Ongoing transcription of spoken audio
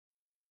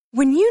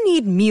When you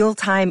need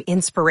mealtime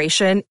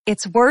inspiration,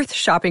 it's worth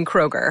shopping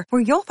Kroger,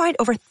 where you'll find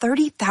over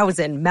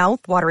 30,000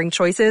 mouth-watering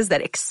choices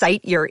that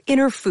excite your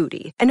inner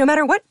foodie. And no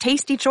matter what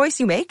tasty choice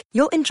you make,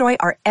 you'll enjoy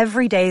our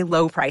everyday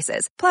low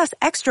prices, plus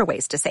extra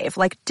ways to save,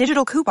 like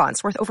digital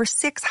coupons worth over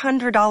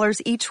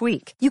 $600 each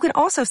week. You can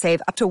also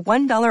save up to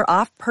 $1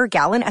 off per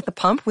gallon at the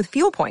pump with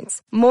fuel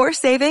points. More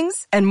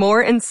savings and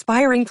more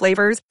inspiring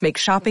flavors make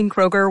shopping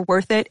Kroger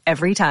worth it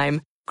every time.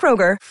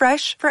 Kroger,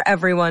 fresh for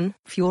everyone.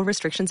 Fuel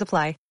restrictions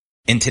apply.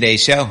 In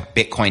today's show,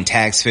 Bitcoin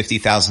tags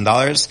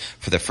 $50,000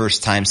 for the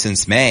first time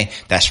since May.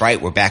 That's right,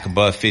 we're back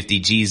above 50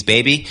 G's,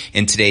 baby.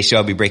 In today's show,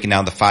 I'll be breaking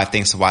down the 5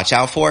 things to watch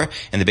out for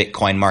in the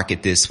Bitcoin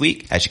market this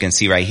week. As you can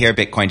see right here,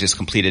 Bitcoin just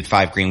completed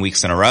 5 green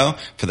weeks in a row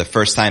for the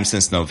first time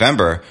since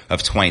November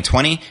of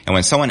 2020. And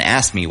when someone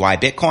asked me why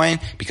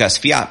Bitcoin, because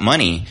fiat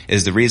money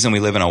is the reason we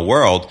live in a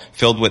world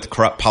filled with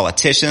corrupt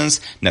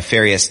politicians,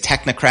 nefarious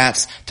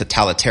technocrats,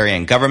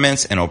 totalitarian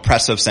governments, and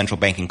oppressive central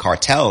banking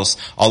cartels,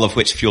 all of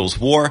which fuels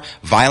war,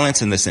 violence,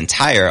 in this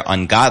entire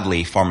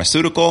ungodly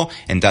pharmaceutical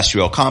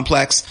industrial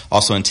complex.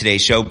 Also in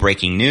today's show,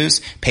 breaking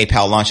news,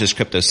 PayPal launches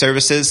crypto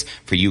services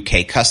for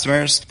UK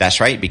customers.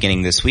 That's right,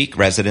 beginning this week,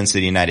 residents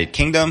of the United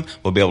Kingdom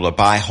will be able to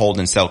buy, hold,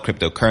 and sell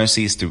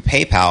cryptocurrencies through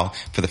PayPal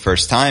for the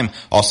first time.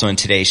 Also in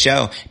today's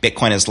show,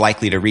 Bitcoin is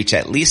likely to reach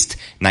at least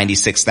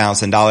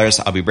 $96,000.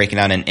 I'll be breaking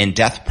down an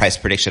in-depth price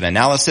prediction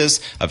analysis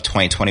of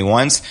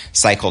 2021's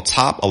cycle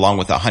top, along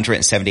with a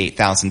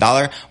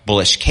 $178,000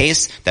 bullish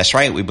case. That's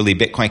right, we believe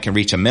Bitcoin can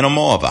reach a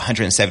minimal of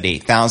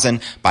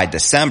 $178,000 by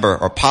December,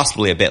 or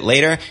possibly a bit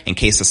later in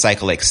case the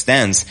cycle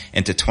extends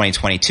into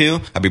 2022.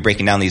 I'll be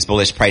breaking down these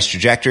bullish price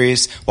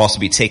trajectories. We'll also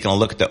be taking a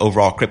look at the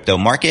overall crypto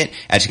market.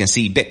 As you can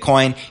see,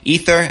 Bitcoin,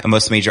 Ether, and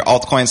most major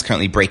altcoins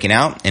currently breaking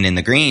out and in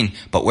the green.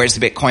 But where's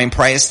the Bitcoin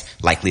price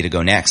likely to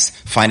go next?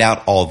 Find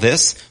out all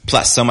this,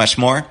 plus so much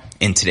more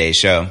in today's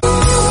show.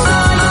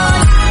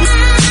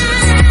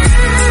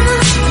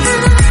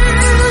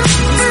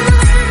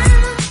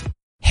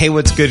 Hey,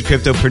 what's good,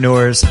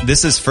 cryptopreneurs?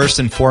 This is first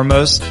and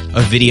foremost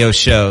a video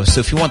show. So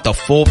if you want the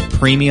full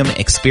premium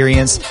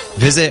experience,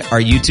 visit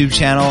our YouTube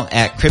channel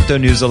at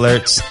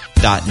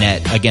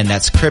cryptonewsalerts.net. Again,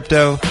 that's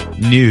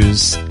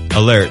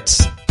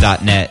cryptonewsalerts.net.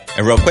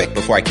 And real quick,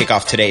 before I kick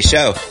off today's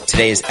show,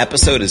 today's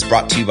episode is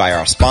brought to you by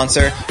our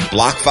sponsor,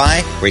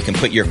 BlockFi, where you can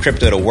put your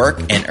crypto to work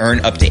and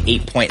earn up to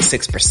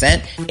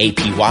 8.6%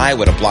 APY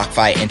with a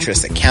BlockFi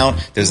interest account.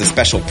 There's a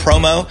special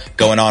promo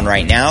going on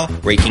right now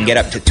where you can get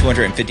up to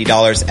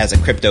 $250 as a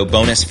crypto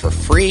bonus for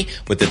free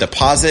with a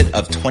deposit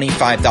of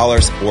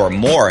 $25 or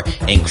more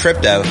in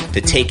crypto. To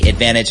take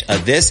advantage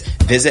of this,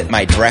 visit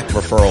my direct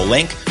referral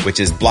link, which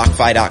is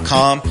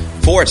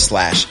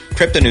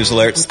blockfi.com/Crypto News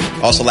Alerts.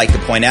 Also like to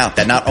point out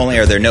that not only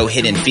are there no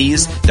hidden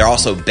fees, they're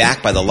also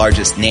backed by the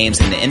largest names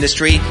in the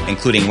industry,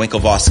 including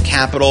Winklevoss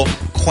Capital,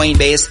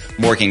 Coinbase,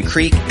 Morgan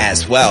Creek,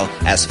 as well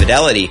as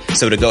Fidelity.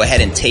 So to go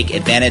ahead and take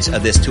advantage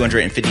of this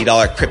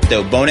 $250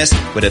 crypto bonus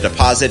with a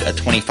deposit of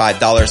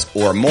 $25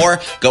 or more,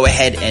 go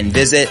ahead and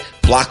visit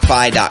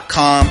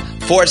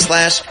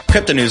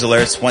blockfi.com/Crypto News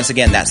Alerts. Once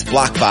again, that's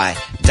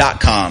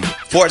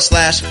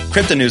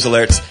blockfi.com/Crypto News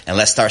Alerts. And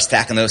let's start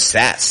stacking those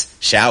sats,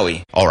 shall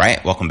we? All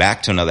right. Welcome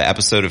back to another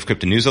episode of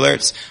Crypto News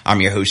Alerts. I'm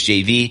your host,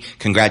 JV.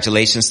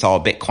 Congratulations to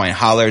all Bitcoin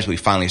hollers. We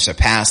finally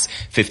surpassed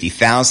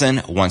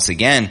 50,000 once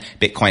again.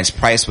 Bitcoin's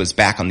price was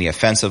back on the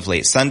offensive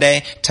late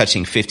Sunday,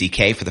 touching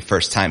 50K for the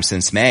first time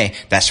since May.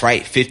 That's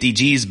right, 50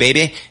 G's,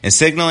 baby. And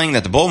signaling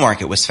that the bull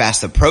market was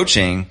fast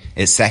approaching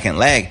its second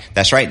leg.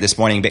 That's right. This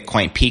morning,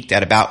 Bitcoin peaked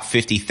at about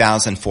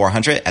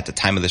 50,400 at the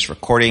time of this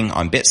recording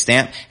on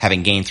Bitstamp,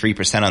 having gained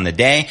 3% on the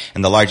day.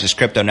 And the largest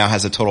crypto now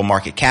has a total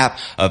market cap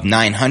of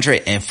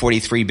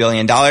 $943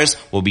 billion.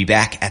 We'll be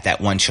back at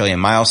that 1 trillion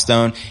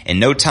milestone in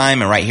no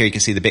time. And right here, you can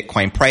see the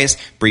Bitcoin price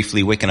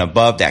briefly wicking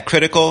above that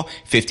critical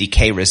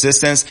 50K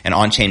resistance. And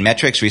on-chain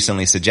metrics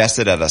recently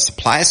suggested that a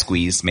supply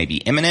squeeze may be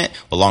imminent,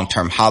 with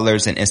long-term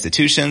hodlers and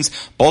institutions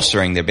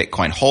bolstering their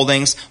Bitcoin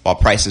holdings while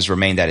prices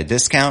remained at a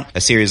discount.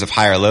 A series of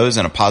higher lows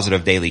and a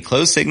positive daily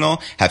close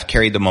signal have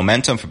carried the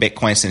momentum for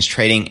Bitcoin since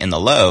trading in the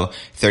low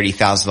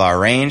 $30,000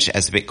 range.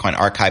 As the Bitcoin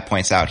archive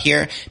points out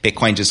here,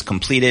 Bitcoin just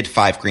completed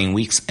 5 green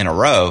weeks in a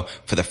row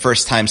for the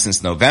first time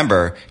since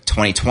November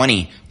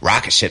 2020.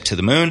 Rocket ship to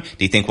the moon. Do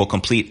you think we'll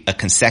complete a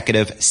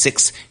consecutive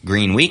 6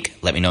 green week?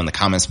 Let me know in the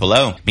comments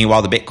below.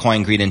 Meanwhile, the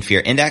Bitcoin Greed and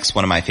Fear Index,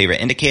 one of my favorite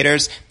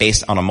indicators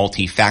based on a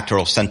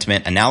multifactorial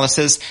sentiment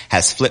analysis,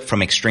 has flipped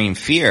from extreme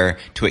fear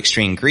to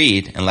extreme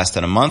greed in less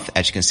than a month.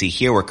 As you can see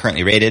here, we're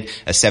currently rated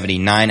a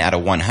 79 out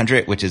of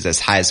 100, which is as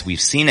high as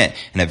we've seen it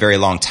in a very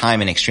long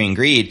time in extreme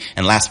greed.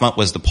 And last month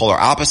was the polar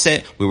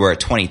opposite. We were at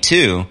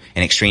 22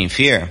 in extreme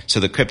fear. So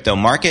the crypto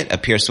market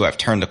appears to have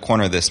turned the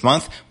corner this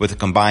month with a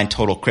combined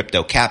total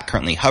crypto cap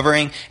currently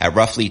hovering at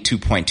roughly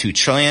 2.2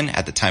 trillion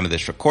at the time of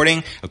this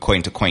recording,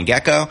 according to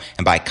CoinGecko.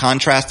 And by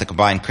contrast, the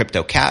combined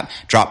crypto cap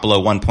dropped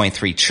below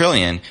 1.3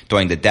 trillion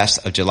during the depths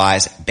of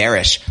July's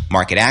bearish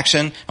market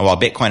action. And while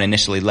Bitcoin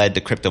initially led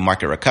the crypto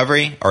market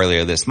recovery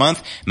earlier this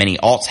month, many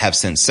alts have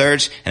since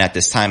surged. And at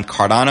this time,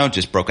 Cardano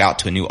just broke out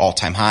to a new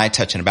all-time high,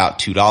 touching about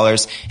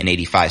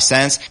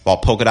 $2.85,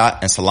 while Polkadot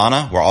and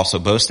Solana were also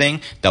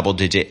boasting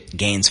double-digit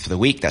gains for the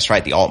week. That's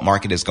right, the alt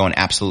market is going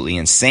absolutely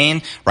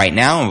insane right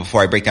now. And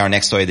before I break down our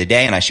next story of the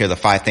day and I share the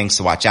 5 things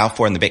to watch out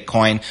for in the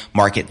Bitcoin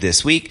market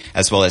this week,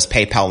 as well as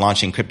PayPal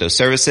launching crypto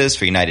services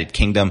for United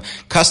Kingdom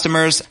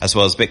customers, as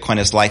well as Bitcoin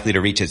is likely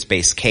to reach its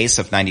base case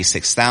of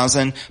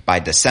 96,000 by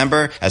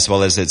December, as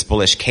well as its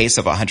bullish case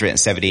of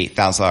 $178,000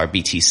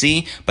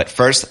 BTC. But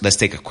first, let's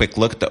take a quick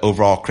look at the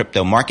overall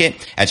crypto market.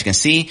 As you can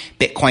see,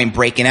 Bitcoin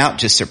breaking out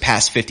just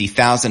surpassed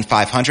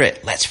 50,500.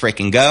 Let's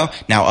freaking go.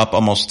 Now up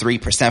almost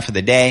 3% for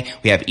the day.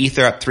 We have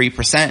Ether up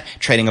 3%,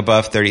 trading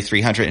above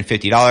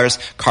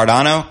 $3,350.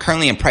 Cardano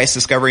currently in price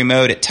discovery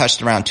mode. It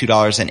touched around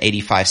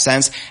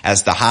 $2.85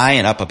 as the high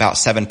and up about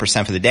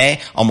 7% for the day,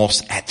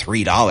 almost at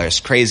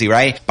 $3. Crazy,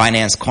 right?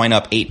 Binance Coin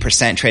up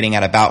 8%, trading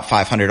at about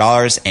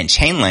 $500, and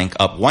Chainlink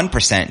up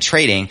 1%,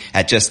 trading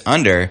at just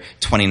under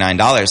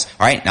 $29.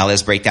 All right, now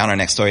let's break down our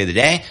next story of the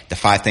day, the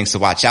 5 things to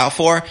watch out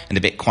for in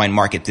the Bitcoin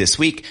market this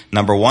week.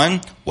 Number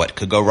 1, what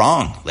could go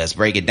wrong? Let's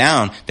break it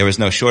down. There was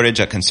no shortage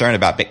of concern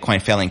about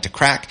Bitcoin failing to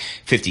crack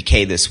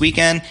 50K this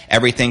weekend.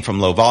 Everything from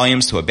low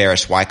volumes to a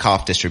bearish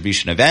Wyckoff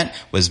distribution event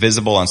was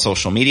visible on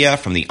social media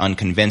from the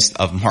unconvinced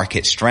of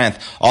market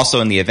strength. Also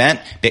in the event,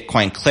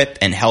 Bitcoin clipped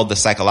and held the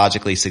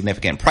psychologically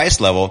significant price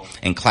level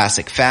in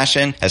classic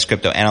fashion. As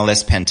crypto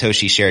analyst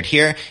Pentoshi shared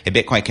here, if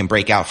Bitcoin can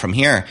break out from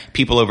here,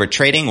 people over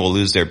trading will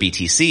lose their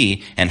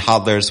BTC and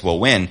hodlers will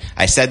win.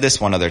 I said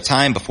this one other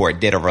time before it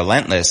did a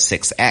relentless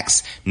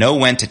 6x. Know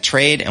when to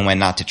trade and when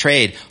not to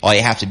trade. All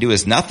you have to do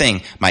is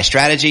nothing. My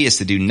strategy is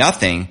to do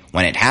nothing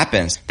when it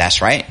happens.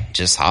 That's right,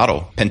 just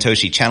hodl.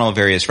 Pentoshi channeled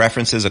various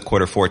references of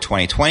Q4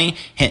 2020,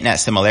 hinting at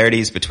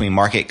similarities between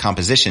market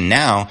composition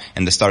now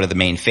and the start of the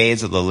main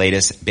phase of the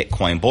latest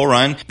Bitcoin bull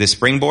run. This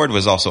springboard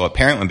was also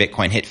apparent when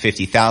Bitcoin hit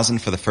 50,000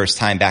 for the first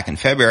time back in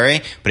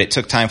February, but it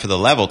took time for the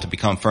level to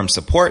become firm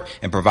support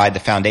and provide the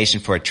foundation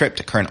for a trip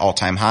to current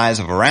all-time highs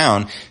of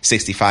around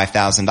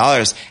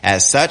 $65,000.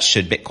 As such,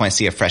 should Bitcoin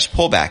see a fresh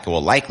pullback, it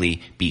will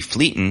likely be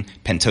fleeting.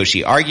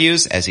 Pentoshi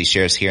argues, as he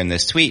shares here in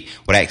this tweet,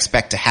 what I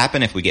expect to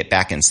happen if we get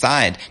back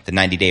inside the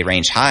 90-day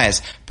range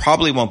highs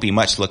probably won't be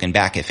much looking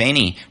back, if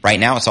any. Right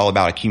now, it's all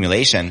about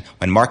accumulation.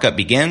 When markup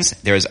begins,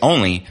 there is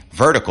only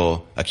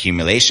vertical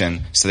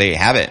accumulation. So there you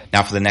have it.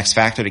 Now for the next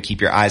factor to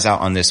keep your eyes out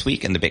on this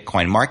week in the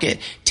Bitcoin market,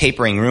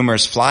 tapering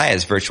rumors fly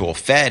as virtual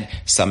Fed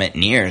summit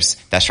nears.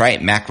 That's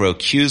right, macro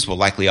cues will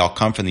likely all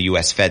come from the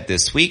U.S. Fed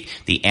this week.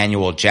 The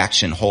annual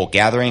Jackson Hole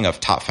gathering of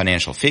top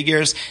financial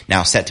figures,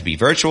 now set to be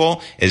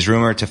virtual, is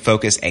rumored to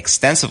focus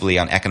extensively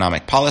on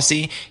economic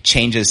policy,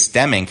 changes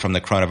stemming from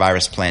the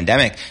coronavirus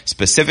pandemic.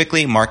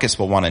 Specifically, markets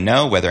will want to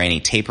know whether any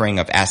tapering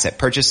of asset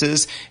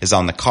purchases is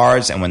on the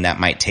cards and when that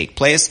might take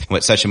place.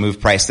 With such a move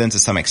priced in to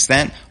some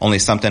extent, only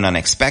something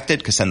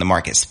unexpected could send the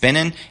market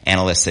spinning.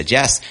 Analysts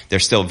suggest they're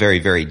still very,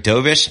 very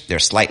dovish. They're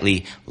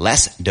slightly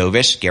less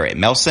dovish. Garrett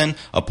Melson,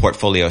 a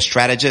portfolio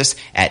strategist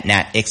at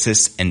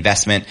NatXis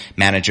Investment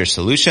Manager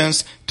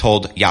Solutions,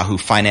 told Yahoo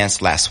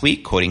Finance last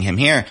week, quoting him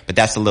here, but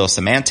that's a little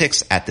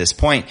semantics at this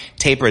point.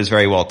 Taper is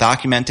very well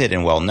documented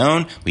and well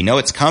known. We know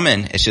it's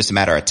coming. It's just a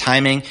matter of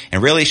timing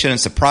and really shouldn't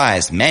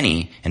surprise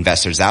many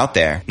investors out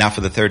there. Now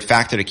for the third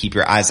factor to keep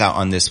your eyes out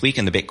on this week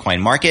in the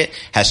Bitcoin market,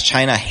 has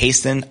China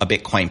hastened a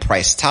Bitcoin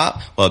price top?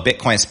 Well, a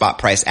Bitcoin spot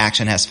price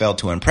action has failed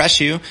to impress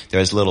you.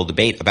 There is little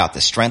debate about the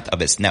strength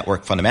of its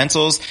network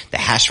fundamentals. The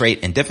hash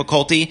rate and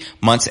difficulty,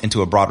 months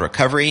into a broad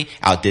recovery,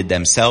 outdid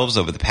themselves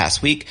over the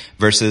past week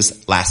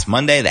versus last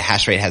Monday. The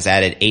hash rate has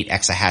added 8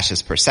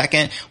 exahashes per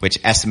second, which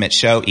estimates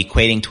show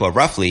equating to a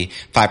roughly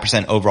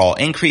 5% overall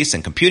increase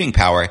in computing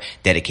power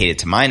dedicated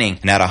to mining.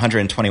 And at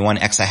 121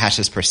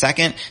 exahashes per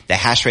second, the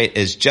hash rate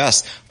is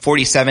just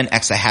 47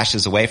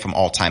 exahashes away from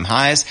all-time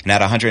highs. And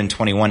at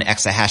 121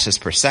 exahashes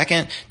per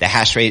second, the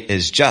hash rate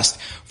is just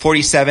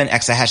 47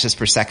 exahashes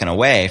per second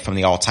away from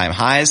the all-time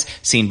highs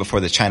seen before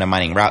the China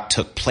mining rout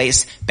took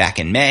place back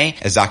in May.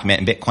 As Document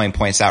in Bitcoin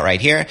points out right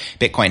here,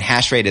 Bitcoin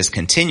hash rate is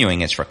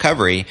continuing its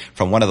recovery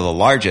from one of the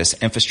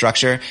largest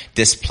infrastructure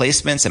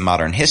displacements in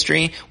modern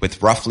history,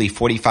 with roughly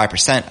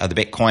 45% of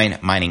the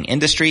Bitcoin mining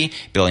industry,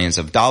 billions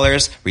of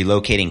dollars,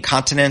 relocating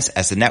continents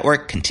as the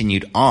network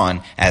continued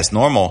on as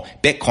normal.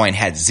 Bitcoin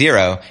had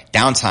zero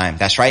downtime.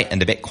 That's right.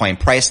 And the Bitcoin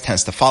price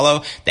tends to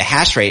follow the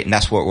hash rate. And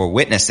that's what we're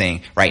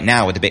witnessing right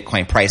now with the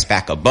Bitcoin price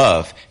back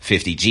above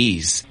 50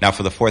 G's. Now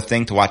for the fourth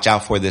thing to watch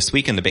out for this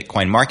week in the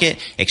Bitcoin market,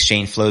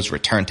 exchange flows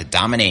return to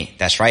dominate.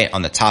 That's right.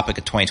 On the topic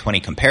of 2020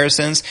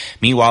 comparisons.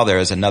 Meanwhile, there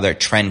is another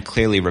trend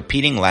clearly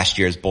repeating last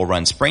year's bull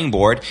run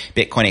springboard.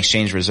 Bitcoin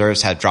exchange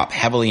reserves have dropped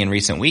heavily heavily in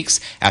recent weeks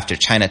after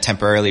China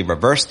temporarily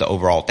reversed the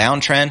overall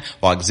downtrend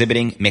while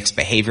exhibiting mixed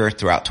behavior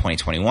throughout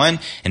 2021.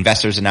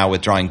 Investors are now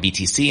withdrawing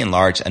BTC in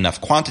large enough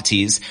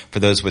quantities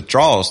for those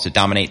withdrawals to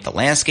dominate the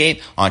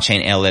landscape.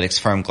 On-chain analytics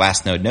firm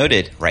Glassnode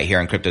noted right here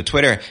on Crypto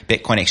Twitter,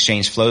 Bitcoin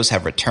exchange flows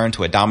have returned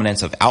to a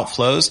dominance of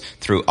outflows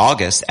through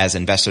August as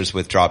investors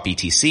withdraw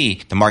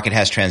BTC. The market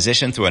has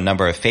transitioned through a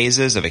number of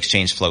phases of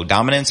exchange flow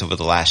dominance over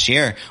the last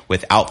year,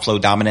 with outflow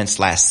dominance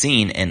last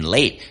seen in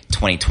late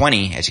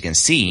 2020, as you can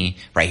see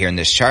right here in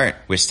this chart,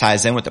 which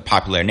ties in with the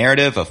popular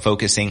narrative of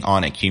focusing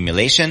on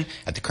accumulation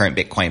at the current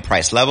Bitcoin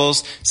price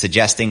levels,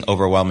 suggesting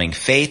overwhelming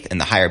faith in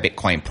the higher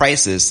Bitcoin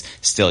prices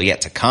still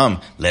yet to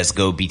come. Let's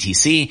go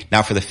BTC.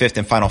 Now for the fifth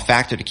and final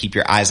factor to keep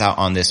your eyes out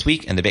on this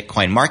week in the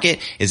Bitcoin market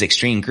is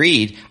extreme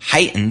greed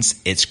heightens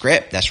its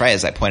grip. That's right.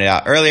 As I pointed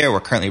out earlier, we're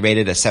currently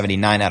rated a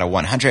 79 out of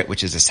 100,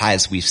 which is as high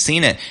as we've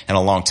seen it in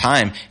a long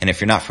time. And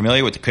if you're not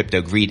familiar with the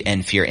Crypto Greed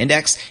and Fear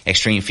Index,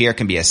 extreme fear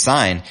can be a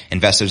sign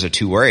investors are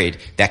too worried.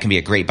 That can be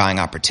a great buying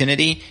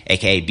opportunity,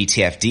 aka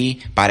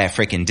BTFD, buy that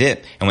freaking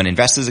dip. And when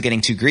investors are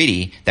getting too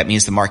greedy, that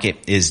means the market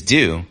is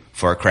due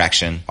for a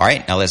correction. All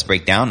right, now let's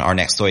break down our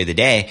next story of the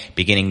day.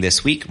 Beginning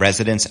this week,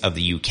 residents of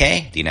the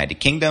UK, the United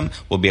Kingdom,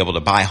 will be able to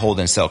buy, hold,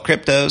 and sell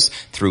cryptos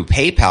through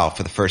PayPal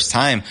for the first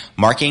time,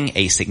 marking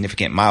a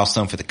significant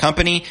milestone for the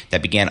company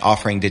that began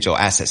offering digital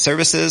asset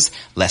services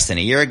less than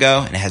a year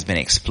ago and has been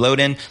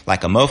exploding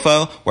like a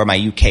mofo. Where my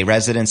UK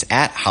residents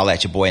at? Holla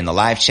at your boy in the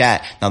live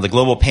chat. Now, the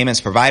global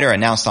payments provider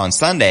announced on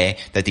Sunday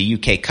that the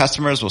UK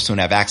customers will soon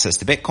have access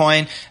to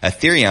Bitcoin,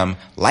 Ethereum,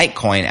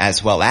 Litecoin,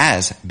 as well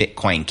as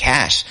Bitcoin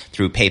Cash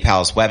through PayPal's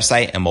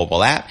website and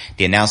mobile app.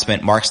 The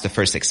announcement marks the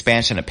first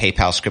expansion of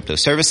PayPal's crypto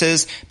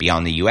services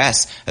beyond the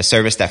US, a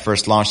service that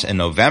first launched in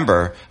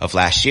November of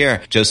last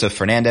year. Joseph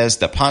Fernandez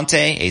da Ponte,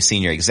 a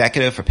senior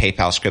executive for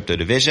PayPal's crypto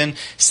division,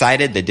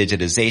 cited the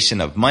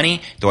digitization of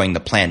money during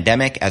the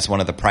pandemic as one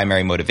of the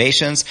primary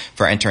motivations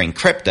for entering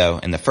crypto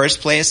in the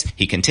first place.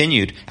 He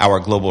continued, "Our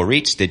global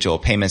reach, digital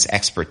payments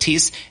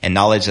expertise, and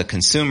knowledge of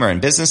consumer and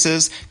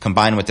businesses,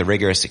 combined with the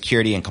rigorous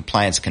security and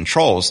compliance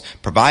controls,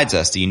 provides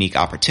us the unique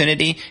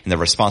opportunity and the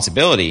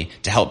responsibility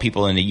to help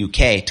people in the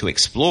UK to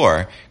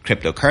explore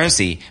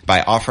cryptocurrency.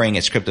 By offering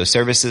its crypto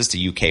services to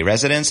UK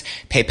residents,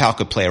 PayPal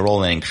could play a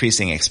role in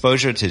increasing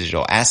exposure to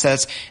digital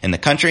assets in the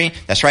country."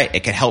 That's right,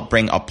 it could help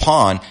bring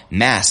upon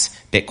mass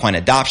Bitcoin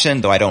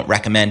adoption, though I don't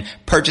recommend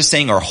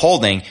purchasing or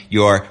holding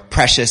your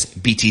precious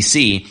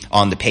BTC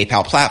on the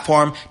PayPal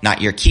platform.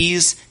 Not your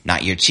keys,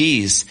 not your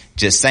cheese.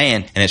 Just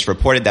saying. And it's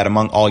reported that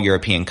among all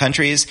European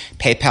countries,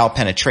 PayPal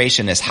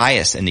penetration is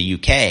highest in the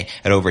UK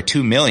at over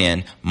 2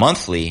 million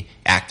monthly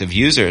active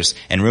users.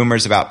 And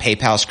rumors about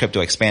PayPal's crypto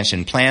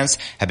expansion plans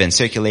have been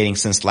circulating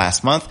since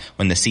last month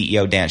when the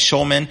CEO Dan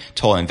Schulman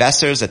told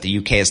investors that the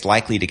UK is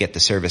likely to get the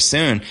service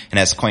soon. And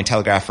as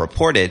Cointelegraph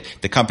reported,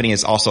 the company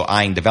is also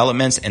eyeing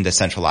developments in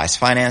decentralized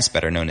finance,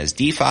 better known as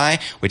DeFi,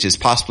 which is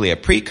possibly a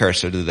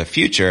precursor to the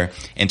future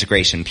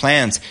integration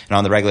plans. And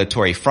on the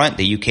regulatory front,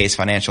 the UK's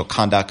Financial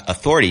Conduct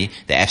Authority,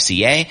 the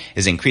FCA,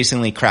 is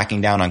increasingly cracking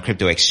down on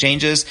crypto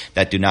exchanges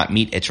that do not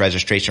meet its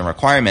registration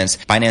requirements.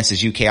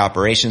 Binance's UK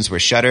operations were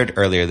shuttered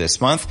earlier this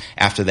month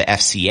after the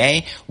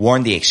FCA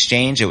warned the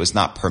exchange it was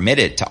not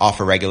permitted to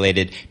offer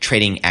regulated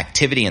trading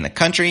activity in the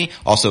country.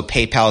 Also,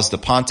 PayPal's da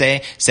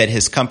Ponte said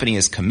his company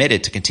is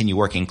committed to continue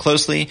working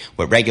closely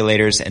with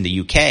regulators in the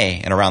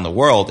UK and around the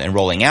world and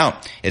rolling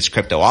out its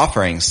crypto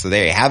offerings. So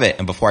there you have it.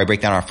 And before I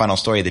break down our final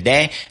story of the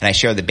day and I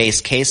share the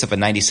base case of a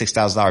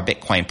 $96,000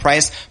 Bitcoin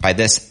price by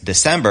this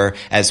December,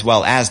 as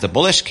well as the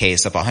bullish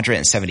case of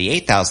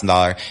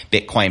 $178,000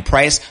 Bitcoin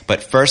price.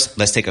 But first,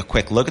 let's take a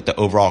quick look at the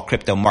overall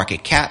crypto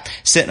market cap,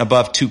 sitting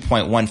above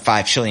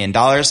 $2.15 trillion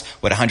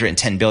with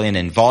 $110 billion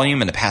in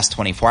volume in the past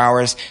 24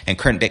 hours. And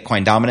current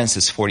Bitcoin dominance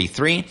is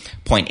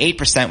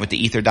 43.8% with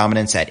the Ether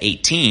dominance at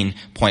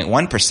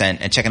 18.1%.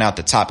 And checking out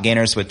the top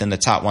gainers within the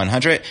top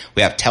 100,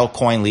 we have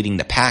Telcoin leading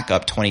the pack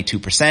up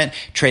 22%,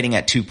 trading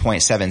at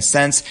 2.7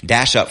 cents.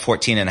 Dash up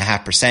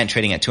 14.5%,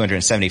 trading at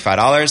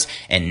 $275.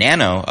 And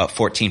Nano up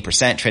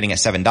 14%, trading at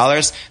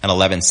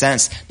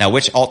 $7.11. Now,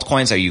 which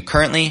altcoins are you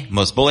currently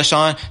most bullish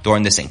on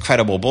during this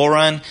incredible bull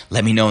run?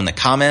 Let me know in the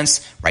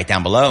comments right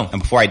down below.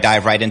 And before I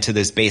dive right into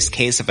this base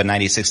case of a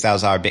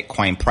 $96,000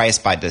 Bitcoin price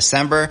by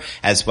December,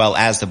 as well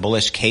as the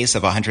bullish case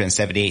of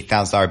 $178,000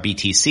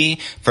 BTC,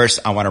 first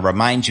I want to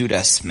remind you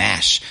to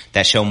smash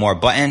that show more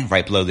button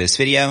right below this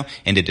video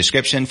in the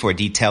description for a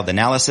detailed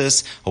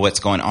analysis of what's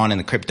going on in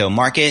the crypto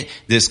market.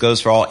 This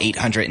goes for all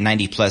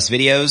 890 plus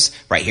videos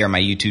right here on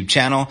my YouTube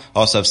channel.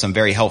 Also have some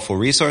very helpful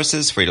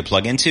resources for you to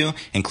plug into,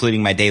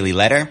 including my daily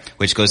letter,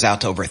 which goes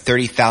out to over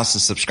 30,000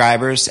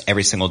 subscribers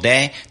every single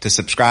day. To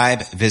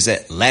subscribe,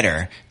 visit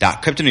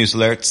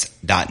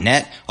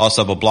letter.cryptonewsalerts.net.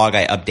 Also have a blog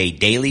I update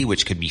daily,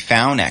 which could be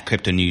found at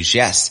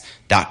cryptonewsyes.com.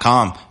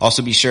 bitcoinpros.com.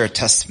 Also be sure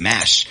to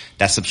smash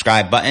that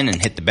subscribe button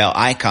and hit the bell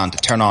icon to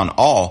turn on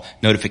all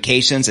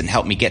notifications and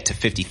help me get to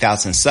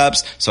 50,000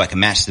 subs so I can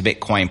match the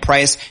Bitcoin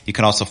price. You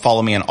can also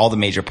follow me on all the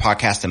major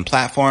podcasting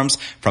platforms,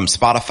 from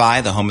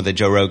Spotify, the home of the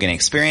Joe Rogan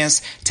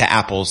Experience, to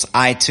Apple's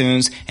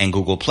iTunes and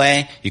Google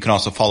Play. You can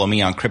also follow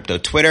me on crypto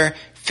Twitter,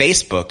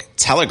 Facebook,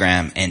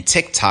 Telegram, and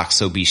TikTok,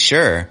 so be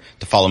sure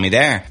to follow me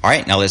there. All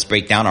right, now let's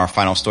break down our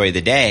final story of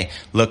the day.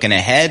 Looking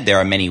ahead, there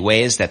are many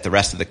ways that the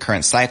rest of the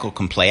current cycle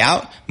can play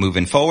out.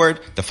 Moving forward,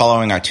 the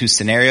following are two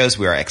scenarios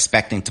we are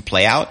expecting to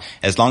play out.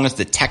 As long as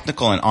the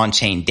technical and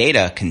on-chain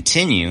data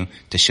continue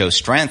to show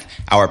strength,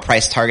 our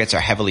price targets are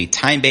heavily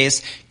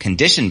time-based,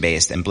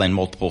 condition-based, and blend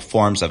multiple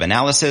forms of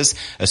analysis.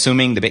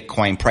 Assuming the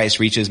Bitcoin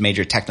price reaches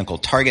major technical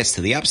targets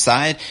to the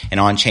upside and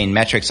on-chain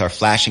metrics are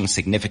flashing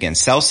significant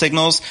sell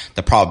signals,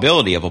 the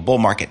probability of a bull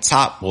market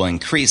top will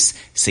increase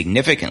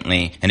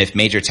significantly. And if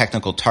major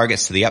technical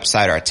targets to the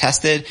upside are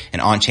tested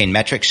and on-chain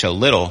metrics show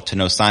little to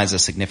no signs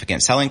of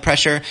significant selling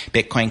pressure,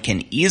 Bitcoin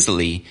can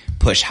easily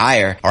push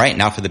higher. All right,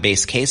 now for the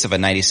base case of a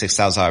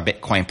 $96,000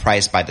 Bitcoin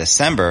price by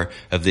December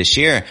of this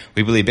year.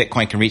 We believe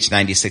Bitcoin can reach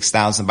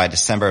 96,000 by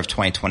December of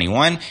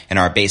 2021 in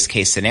our base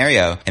case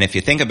scenario. And if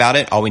you think about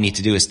it, all we need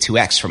to do is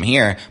 2x from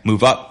here,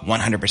 move up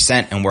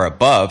 100%, and we're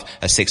above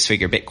a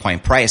six-figure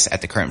Bitcoin price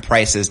at the current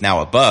prices,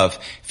 now above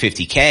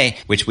 50K,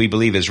 which we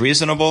believe is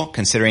reasonable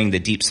considering the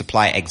deep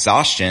supply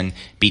exhaustion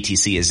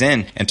BTC is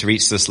in. And to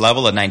reach this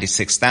level of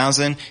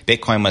 96,000,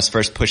 Bitcoin must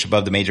first push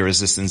above the major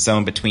resistance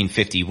zone between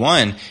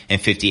 51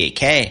 and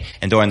 58K.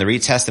 And during the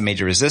retest of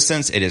major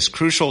resistance, it is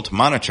crucial to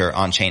monitor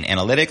on-chain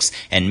analytics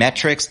and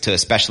metrics to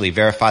especially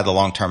verify the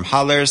long-term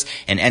hodlers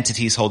and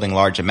entities holding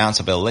large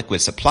amounts of illiquid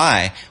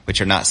supply, which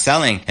are not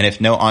selling. And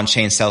if no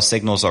on-chain sell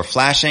signals are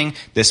flashing,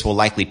 this will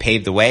likely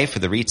pave the way for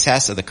the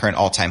retest of the current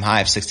all-time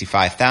high of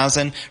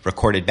 65,000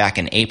 recorded back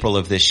in April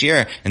of this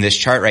year. And this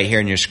chart right here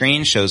on your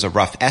screen shows a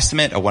rough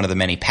estimate of one of the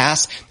many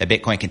paths that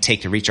Bitcoin can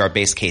take to reach our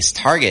base case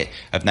target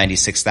of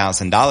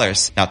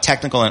 $96,000. Now,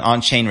 technical and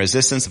on-chain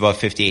resistance above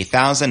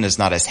 58,000 is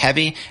not as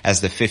heavy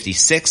as the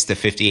 $56,000 to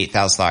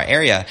 $58,000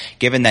 area.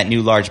 Given that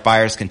new large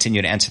buyers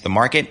continue to enter the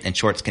market and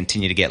shorts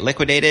continue to get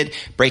liquidated,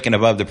 breaking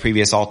above the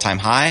previous all-time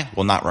high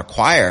will not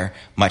require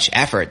much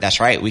effort. That's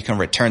right, we can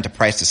return to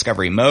price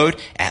discovery mode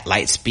at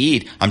light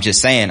speed. I'm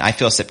just saying, I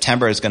feel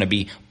September is going to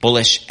be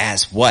bullish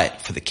as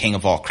what? For the king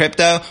of all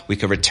crypto, we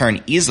could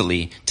return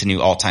easily to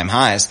new all-time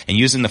highs. And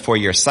using the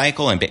 4-year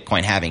cycle and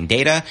Bitcoin halving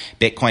data,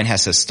 Bitcoin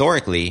has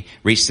historically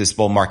reached this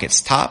bull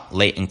market's top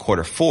late in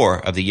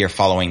Q4 of the year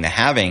following the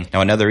halving.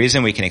 Now, another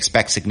reason we can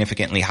expect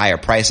significantly higher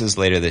prices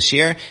later this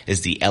year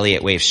is the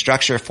Elliott wave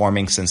structure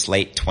forming since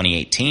late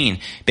 2018.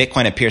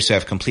 Bitcoin appears to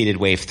have completed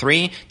wave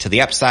 3 to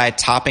the upside,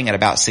 topping at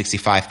about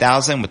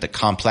 65,000 with the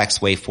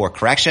complex wave 4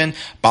 correction,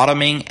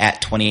 bottoming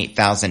at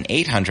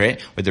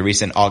 28,800 with the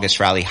recent August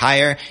rally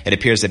higher. It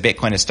appears that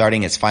Bitcoin is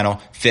starting its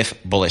final fifth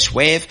bullish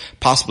wave,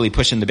 possibly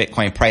pushing the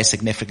Bitcoin price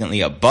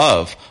significantly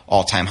above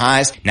all-time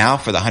highs. Now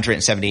for the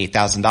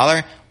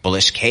 $178,000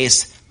 bullish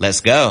case.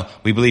 Let's go.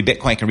 We believe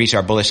Bitcoin can reach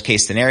our bullish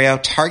case scenario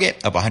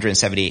target of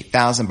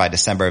 178,000 by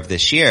December of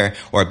this year,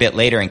 or a bit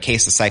later in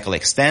case the cycle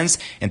extends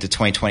into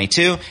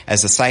 2022,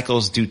 as the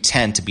cycles do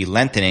tend to be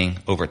lengthening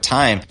over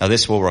time. Now,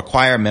 this will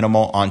require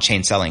minimal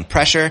on-chain selling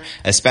pressure,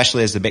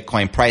 especially as the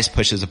Bitcoin price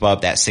pushes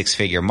above that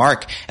six-figure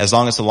mark. As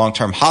long as the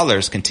long-term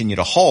hodlers continue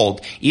to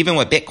hold, even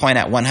with Bitcoin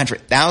at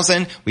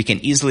 100,000, we can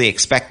easily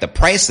expect the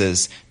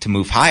prices to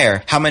move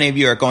higher. How many of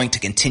you are going to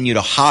continue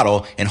to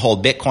hodl and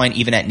hold Bitcoin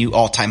even at new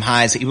all-time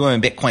highs, even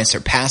when Bitcoin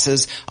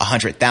surpasses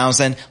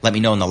 100,000? Let me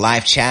know in the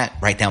live chat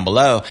right down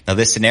below. Now,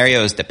 this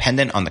scenario is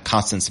dependent on the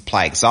constant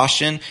supply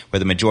exhaustion, where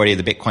the majority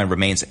of the Bitcoin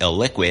remains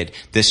illiquid.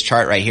 This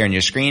chart right here on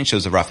your screen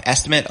shows a rough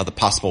estimate of the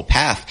possible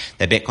path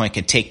that Bitcoin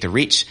can take to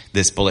reach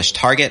this bullish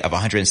target of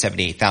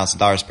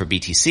 $178,000 per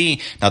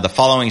BTC. Now, the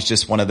following is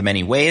just one of the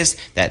many ways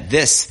that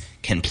this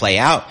can play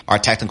out. Our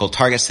technical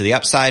targets to the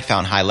upside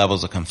found high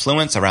levels of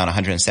confluence around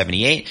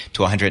 178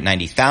 to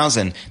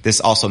 190,000. This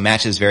also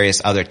matches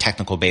various other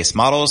technical based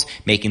models,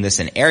 making this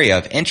an area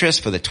of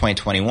interest for the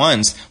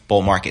 2021's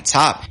bull market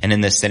top. And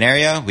in this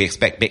scenario, we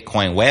expect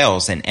Bitcoin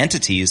whales and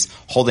entities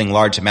holding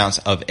large amounts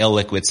of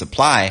illiquid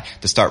supply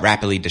to start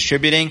rapidly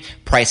distributing.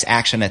 Price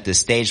action at this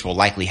stage will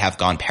likely have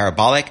gone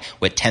parabolic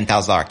with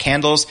 $10,000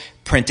 candles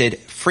printed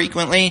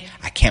frequently.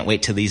 I can't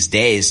wait till these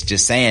days.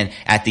 Just saying,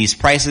 at these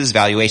prices,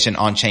 valuation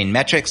on-chain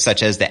metrics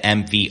such as the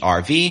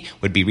MVRV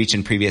would be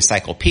reaching previous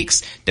cycle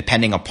peaks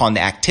depending upon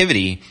the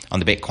activity on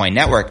the Bitcoin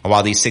network.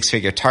 While these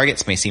six-figure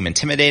targets may seem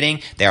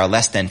intimidating, they are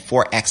less than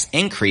 4x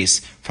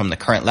increase from the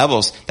current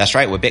levels. That's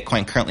right, with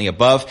Bitcoin currently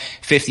above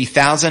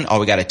 50,000, all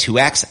we got a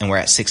 2x and we're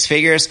at six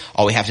figures.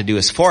 All we have to do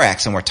is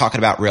 4x, and we're talking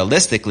about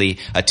realistically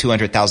a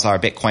 $200,000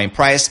 Bitcoin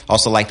price.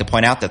 Also like to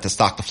point out that the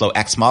stock to flow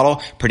X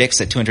model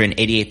predicts a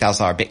 $288,000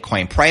 $250,000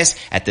 Bitcoin price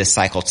at this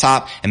cycle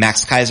top, and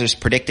Max Kaiser's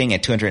predicting a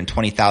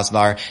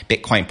 $220,000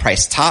 Bitcoin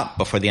price top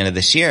before the end of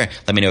this year.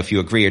 Let me know if you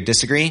agree or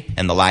disagree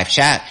in the live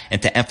chat.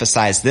 And to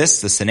emphasize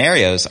this, the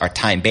scenarios are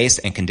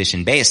time-based and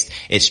condition-based.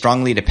 It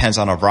strongly depends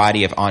on a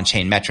variety of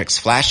on-chain metrics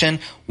flashing,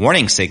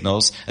 warning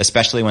signals,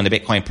 especially when the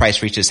Bitcoin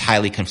price reaches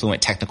highly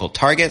confluent technical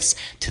targets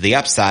to the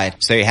upside.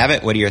 So there you have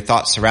it. What are your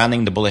thoughts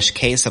surrounding the bullish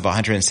case of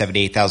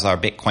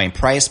 $178,000 Bitcoin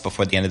price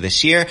before the end of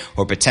this year,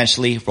 or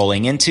potentially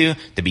rolling into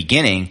the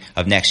beginning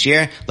of next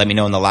year? Let me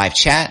know in the live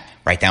chat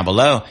right down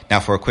below. Now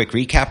for a quick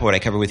recap of what I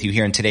covered with you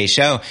here in today's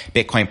show.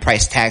 Bitcoin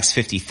price tags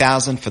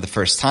 50,000 for the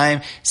first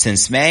time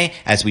since May,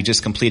 as we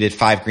just completed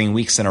 5 green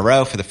weeks in a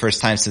row for the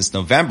first time since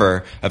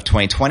November of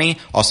 2020.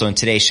 Also in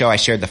today's show, I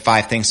shared the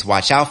 5 things to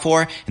watch out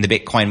for in the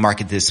Bitcoin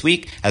market this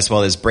week, as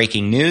well as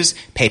breaking news.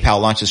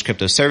 PayPal launches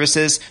crypto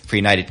services for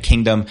United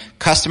Kingdom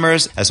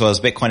customers, as well as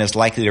Bitcoin is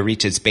likely to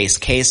reach its base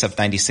case of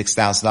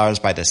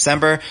 $96,000 by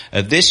December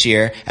of this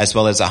year, as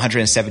well as a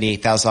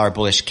 $178,000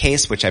 bullish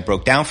case, which I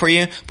broke down for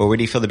you. But where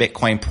do you feel the Bitcoin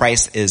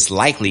price is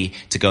likely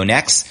to go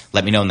next?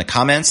 Let me know in the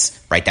comments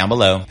right down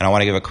below. And I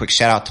want to give a quick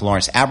shout out to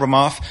Lawrence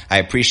Abramoff. I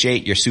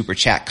appreciate your super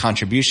chat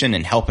contribution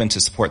and helping to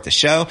support the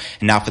show.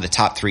 And now for the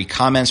top 3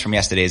 comments from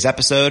yesterday's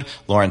episode.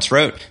 Lawrence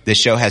wrote, "This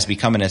show has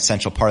become an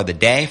essential part of the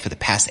day for the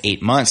past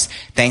 8 months.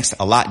 Thanks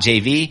a lot,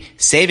 JV,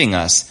 saving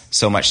us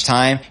so much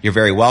time." You're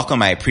very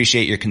welcome. I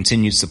appreciate your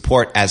continued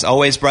support as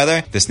always,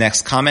 brother. This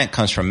next comment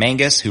comes from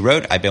Mangus, who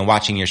wrote, "I've been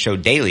watching your show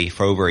daily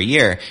for over a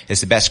year.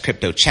 It's the best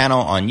crypto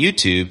channel on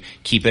YouTube.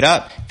 Keep it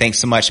up." Thanks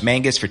so much,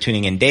 Mangus, for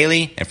tuning in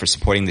daily and for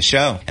supporting the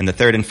show. And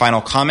the third and final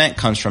comment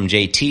comes from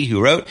JT,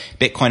 who wrote,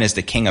 "Bitcoin is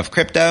the king of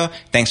crypto.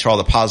 Thanks for all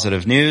the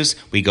positive news.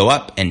 We go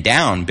up and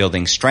down,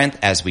 building strength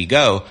as we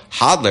go.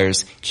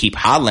 Hodlers, keep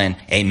hodling."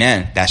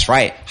 Amen. That's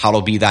right.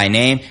 Hodl be thy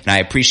name. And I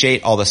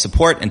appreciate all the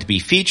support. And to be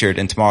featured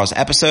in tomorrow's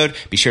episode,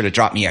 be sure to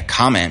drop me a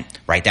comment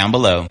right down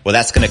below. Well,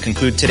 that's going to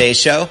conclude today's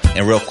show.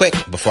 And real quick,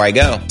 before I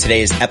go,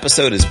 today's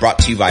episode is brought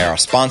to you by our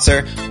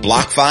sponsor,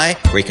 BlockFi,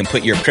 where you can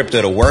put your crypto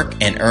to work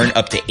and earn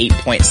up to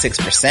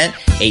 8.6%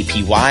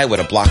 APY with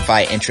a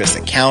BlockFi interest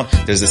account.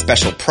 There's a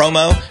special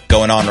promo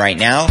going on right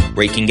now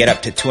where you can get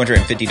up to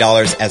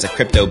 $250 as a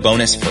crypto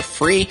bonus for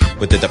free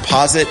with a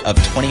deposit of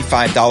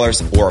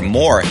 $25 or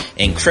more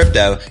in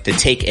crypto. To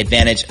take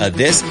advantage of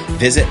this,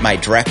 visit my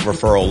direct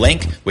referral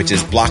link, which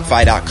is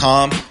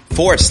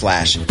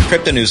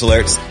blockfi.com/crypto news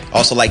alerts.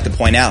 Also like to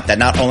point out that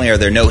not only are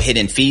there no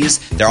hidden fees,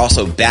 they're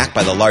also backed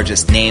by the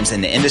largest names in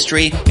the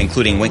industry,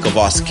 including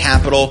Winklevoss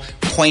Capital,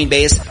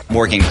 Coinbase,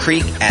 Morgan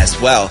Creek, as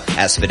well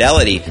as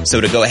Fidelity. So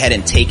to go ahead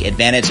and take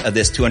advantage of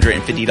this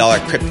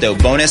 $250 crypto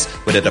bonus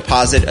with a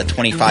deposit of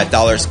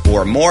 $25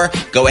 or more,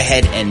 go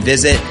ahead and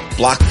visit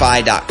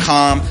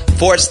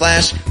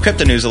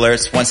blockfi.com/crypto news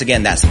alerts. Once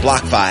again, that's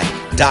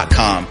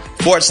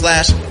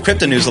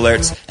blockfi.com/crypto news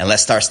alerts. And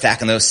let's start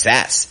stacking those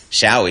sats,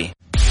 shall we?